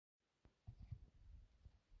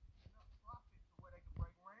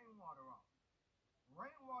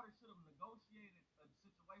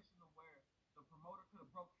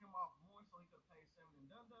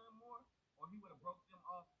or he would have broke them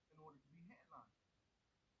off in order to be headlined.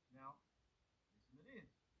 Now, listen to this.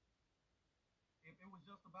 If it was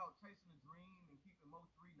just about chasing a dream and keeping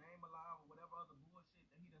Mo3 name alive or whatever other bullshit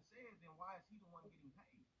that he done said, then why is he the one getting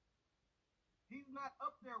paid? He's not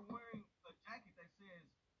up there wearing a jacket that says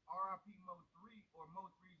RIP Mo3 or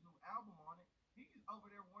Mo3's new album on it. He's over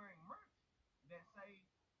there wearing merch that say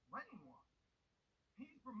Rainwater.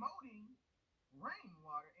 He's promoting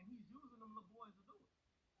Rainwater and he's using them little boys to do it.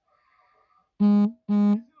 You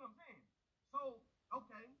see what I'm saying? So,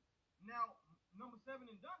 okay, now number 7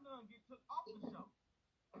 and Dun Dun get took off the show,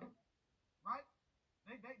 right?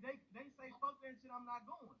 They say fuck that shit, I'm not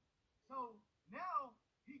going. So now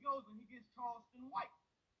he goes and he gets Charleston White.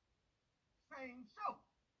 Same show,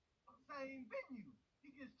 same venue.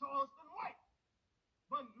 He gets Charleston White.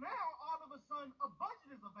 But now all of a sudden a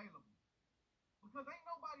budget is available. Because ain't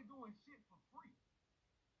nobody doing shit for free.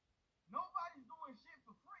 Nobody's doing shit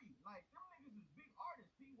for free. Like, them niggas is big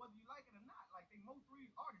artists, P, whether you like it or not. Like, they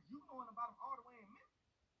Mo3's artists. You knowing about them all the way in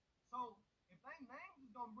Memphis. So, if they names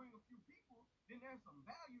is gonna bring a few people, then there's some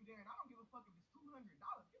value there. And I don't give a fuck if it's $200.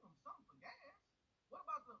 Give them something for gas. What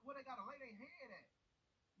about where they gotta lay their head at?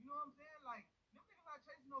 You know what I'm saying? Like, them niggas not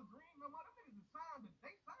chasing no dream no more. Them niggas is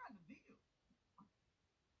they signed the deal.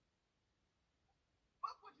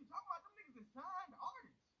 Fuck what you talking about. Them niggas is signed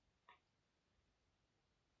artists.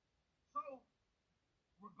 So,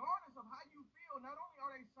 regardless of how you feel, not only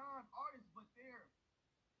are they signed artists, but they're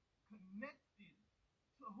connected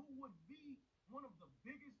to who would be one of the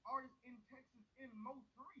biggest artists in Texas in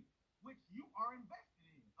Mo3, which you are invested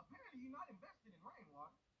in. Apparently, you're not invested in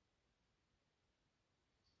Rainwater.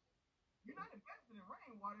 You're not invested in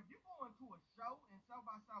Rainwater. If you're going to a show in South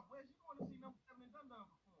by Southwest, you're going to see number 7 and Dun Dun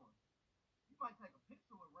perform. You might take a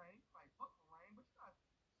picture with Rain, you might fuck with Rain, but you're not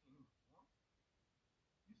seeing him perform.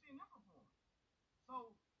 You're seeing them perform.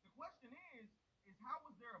 So the question is how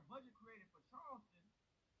was there a budget created for Charleston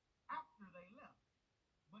after they left,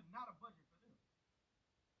 but not a budget for them?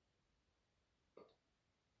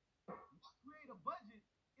 Why create a budget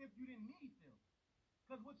if you didn't need them?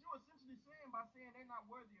 Because what you're essentially saying by saying they're not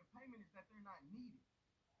worthy of payment is that they're not needed.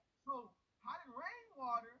 So how did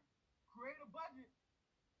Rainwater create a budget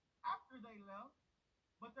after they left,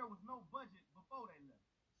 but there was no budget before they left?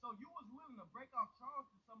 So you was willing to break off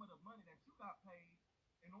Charleston some of the money that you got paid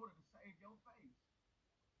in order to save your face,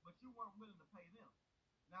 but you weren't willing to pay them.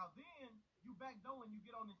 Now then, you backdoor and you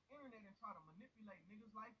get on this internet and try to manipulate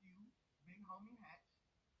niggas like you, big homie Hatch.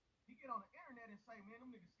 He get on the internet and say, man, them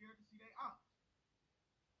niggas scared to see they ops.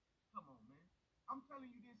 Come on, man. I'm telling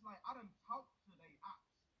you this like I done talked to they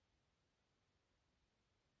ops.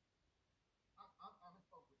 I done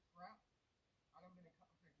spoke with Trap. I done been in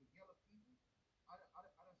contact with Yellow People. I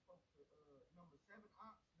done spoke to number 7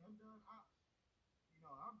 ops, Dun Dun ops. You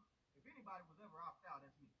know, if anybody was ever opt out,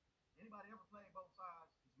 that's me. Anybody ever played both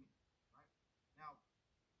sides, it's me. Right? Now,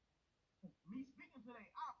 me speaking to they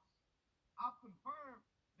ops, I've confirmed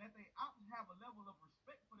that they ops have a level of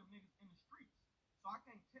respect for them niggas in the streets. So I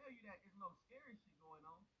can't tell you that there's no scary shit going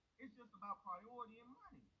on. It's just about priority and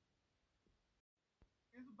money.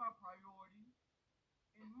 It's about priority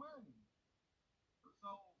and money.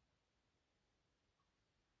 So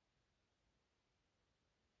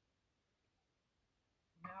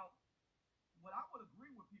now, what I would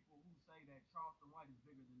agree with people who say that Charleston White is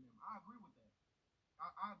bigger than them, I agree with that.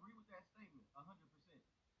 I agree with that statement 100%.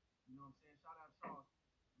 You know what I'm saying? Shout out Charleston.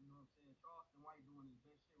 You know what I'm saying? Charleston White doing his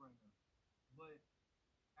best shit right now. But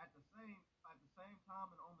at the same time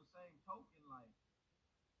and on the same token, like,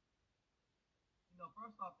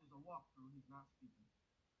 first off, there's a walkthrough. He's not speaking.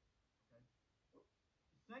 Okay.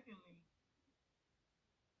 Secondly,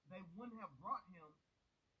 they wouldn't have brought him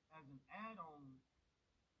as an add-on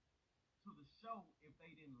to the show if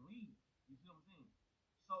they didn't leave. You see what I'm saying?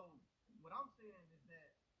 So what I'm saying is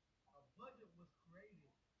that a budget was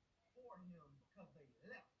created for him because they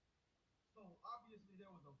left. So obviously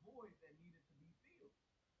there was a void that needed to be filled,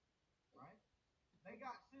 right? They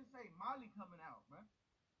got Sensei Molly coming out, right?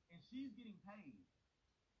 And she's getting paid.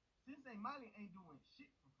 Sensei Molly ain't doing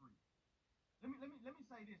shit for free. Let me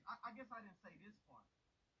say this. I guess I didn't say this part,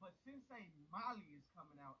 but Sensei Molly is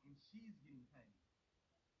coming out and she's getting paid.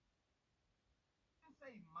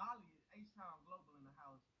 Sensei Molly is H-Town Global in the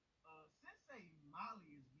house. Sensei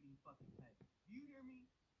Molly is getting fucking paid. Do you hear me?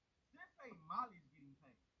 Sensei Molly is getting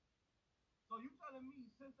paid. So you telling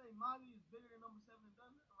me Sensei Molly is bigger than number 7 and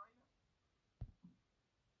Dun Dun right now?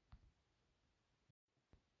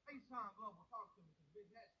 H-Town Global, talk to me because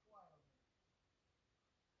Big Hat's quiet over there.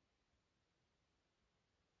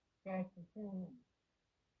 That's the thing.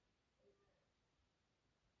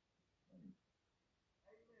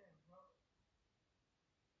 Amen, bro.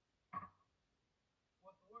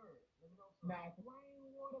 Now,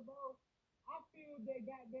 rainwater, bro. I feel that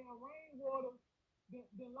goddamn rainwater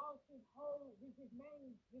the lost his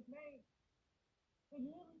name. Can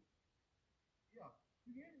you hear me? Yeah,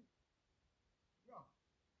 You hear me? yeah.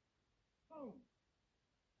 Soon.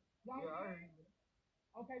 Y'all Yeah, I hear heard me? you.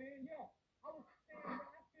 Okay, then, yeah. I was saying that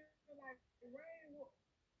I feel like rainwater,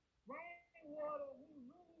 he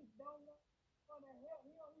really don't want to help.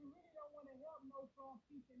 He really don't want to help no strong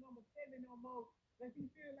teacher number 7 no more. But he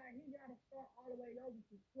feel like he got to start all the way over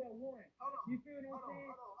to square one. Hold on, You feel what I'm hold on,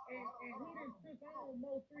 saying? hold on, hold And on, hold and on, he hold on, done hold took on, on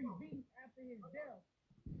Mo hold 3 on, beats after his death.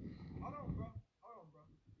 hold on, bro. Hold on, bro.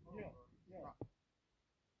 Hold on, Yeah, bro. yeah. Stop,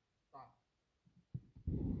 stop.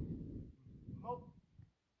 Mo,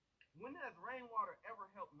 when has rainwater ever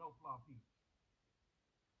helped no flaw people?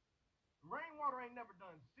 Rainwater ain't never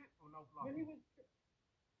done shit for no flaw When he people. was,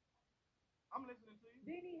 I'm listening to you.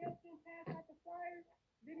 did he help them pass out the flyers?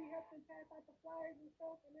 Did he help them pass out the flyers and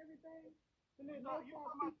stuff and everything? The You, little no you flaw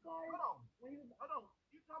talking about? peace flyers? Hold on, When he was, hold on.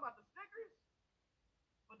 You talking about the stickers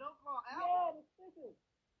for no flaw album? yeah, the stickers.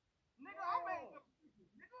 Nigga, I made Yeah. them stickers.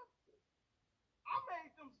 Nigga, I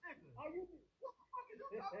made them stickers. Are you? What the fuck are you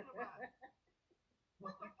talking about?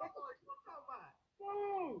 What the fuck are you talking about?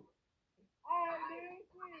 Dude. All right, man.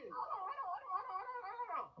 Shit.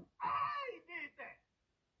 Hold on. I did that.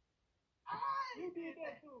 You did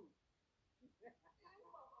that too.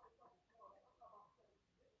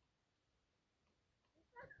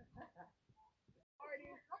 All right,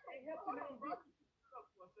 then. Hey, helping Hold on, them bro. get. Shut up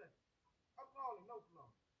for a second. I'm calling no flow.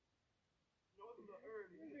 You know, it's a little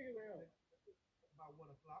early. This nigga hell. About 1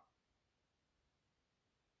 o'clock.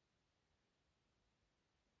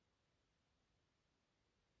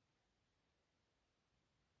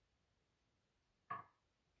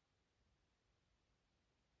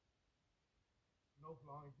 No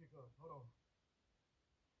flow ain't pick up. Hold on.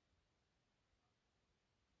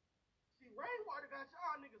 See, rainwater got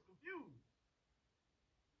y'all niggas confused.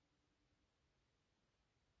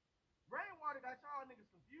 Rainwater got y'all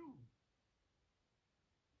niggas confused.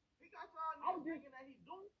 He got y'all niggas thinking that he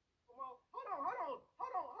doing. Hold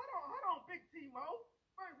on, Big T Mo.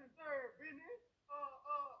 First and third business.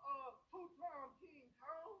 Two-time King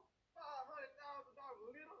Kong.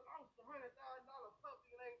 $500,000 little. Lost $100,000 puppy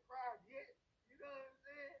and ain't cried yet. You know what I'm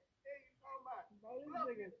saying? Hey, you talking about? Bro, this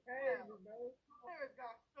nigga's crazy, bro. Players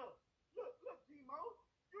got stuck. Look, T-Mo.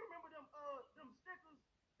 You remember them stickers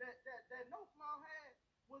that No Flaw had?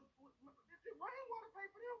 Did Rainwater pay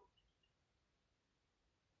for them?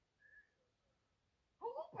 Who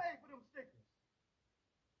paid for them stickers?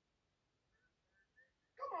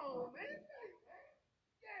 Come on, man. Hey, man.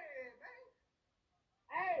 Yeah, man.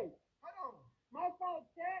 Hey, Hold on. my fault,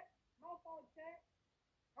 chat. My fault, chat.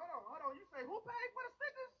 Hold on. You say who paid for the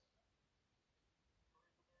stickers?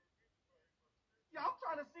 Yeah, I'm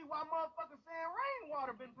trying to see why motherfuckers saying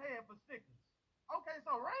Rainwater been paying for stickers. Okay,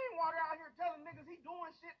 so Rainwater out here telling niggas he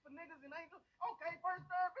doing shit for niggas and ain't doing. Okay, first,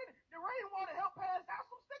 third, minute. Did Rainwater help pass out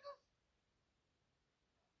some stickers?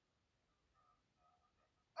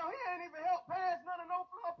 Oh, he ain't even helped pass none of No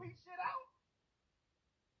Flaw Pete shit out.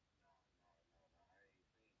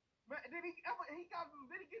 Man, did he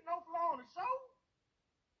get No Flaw on the show?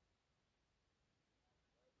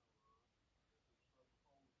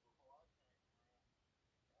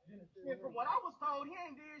 Shit, from what I was told, he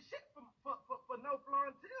ain't did shit for No Flaw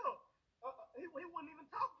until he wouldn't even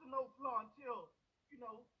talk to No Flaw until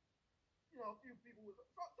a few people was.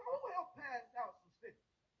 So who helped pass out some stickers?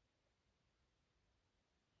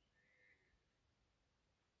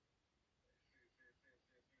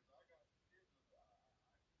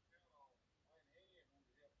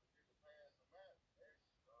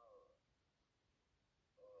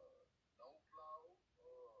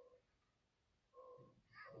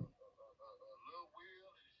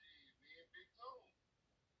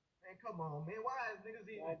 Man, come on, man. Why is niggas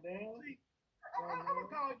even? Goddamn. See, I'm gonna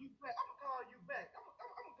call you back. I'm gonna call you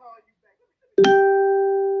back. Let me see.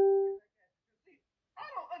 I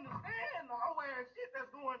don't understand the whole ass shit that's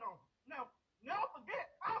going on. Now, never forget,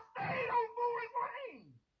 I stayed on Forest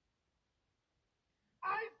Lane.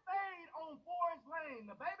 I stayed on Forest Lane.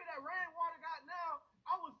 The baby that Rainwater got now,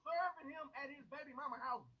 I was serving him at his baby mama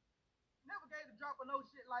house. Never gave the drop of no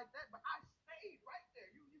shit like that, but I stayed right there.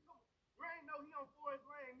 You come, Rain know he on Forest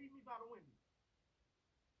Lane. Meet me by the window.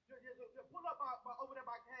 You pull up over there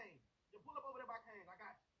by Kane. You pull up over there by Kane. I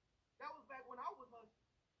got you. That was back when I was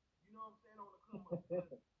hustling. You know what I'm saying, on the come up.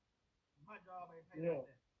 My job ain't paid like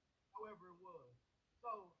that. However it was.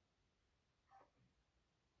 So